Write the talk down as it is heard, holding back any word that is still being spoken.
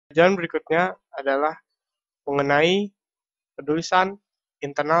Pelajaran berikutnya adalah mengenai penulisan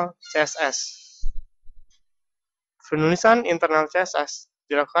internal CSS. Penulisan internal CSS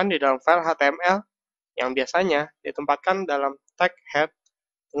dilakukan di dalam file HTML yang biasanya ditempatkan dalam tag head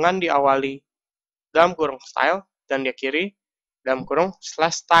dengan diawali dalam kurung style dan diakhiri dalam kurung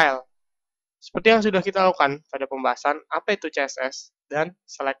 /style. Seperti yang sudah kita lakukan pada pembahasan apa itu CSS dan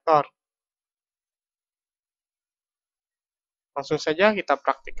selektor. Langsung saja kita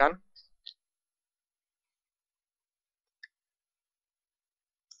praktikkan.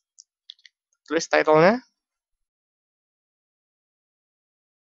 Tulis title-nya.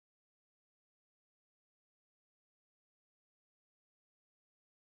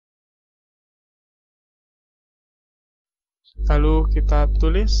 Lalu kita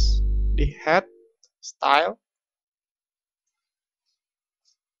tulis di head, style.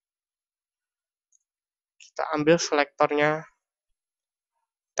 Kita ambil selektornya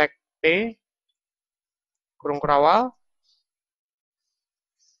tag P, kurung kurawal.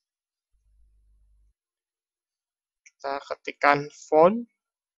 Kita ketikkan font,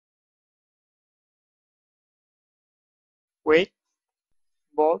 weight,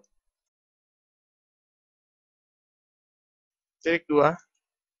 bold, titik 2.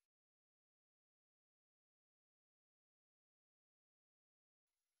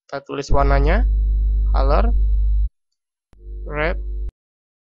 Kita tulis warnanya, color, red,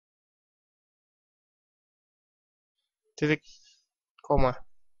 titik, koma.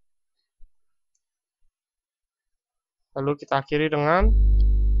 Lalu kita akhiri dengan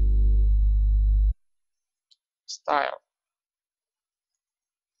style.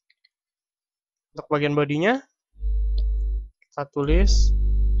 Untuk bagian bodinya, kita tulis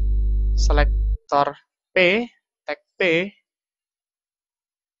selektor P, tag P,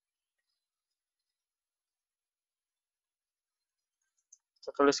 kita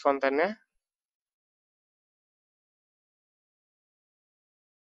tulis kontennya.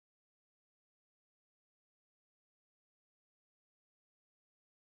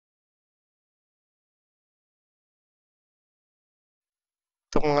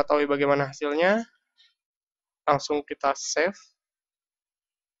 Untuk mengetahui bagaimana hasilnya, langsung kita save.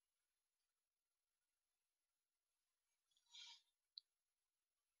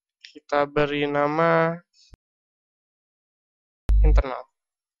 Kita beri nama internal.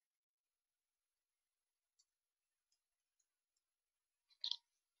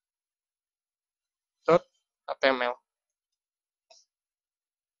 .html.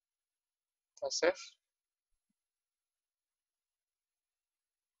 Kita save.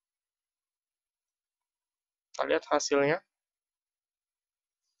 Kita lihat hasilnya.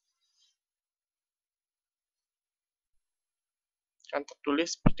 Akan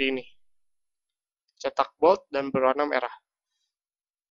tertulis seperti ini. Cetak bold dan berwarna merah.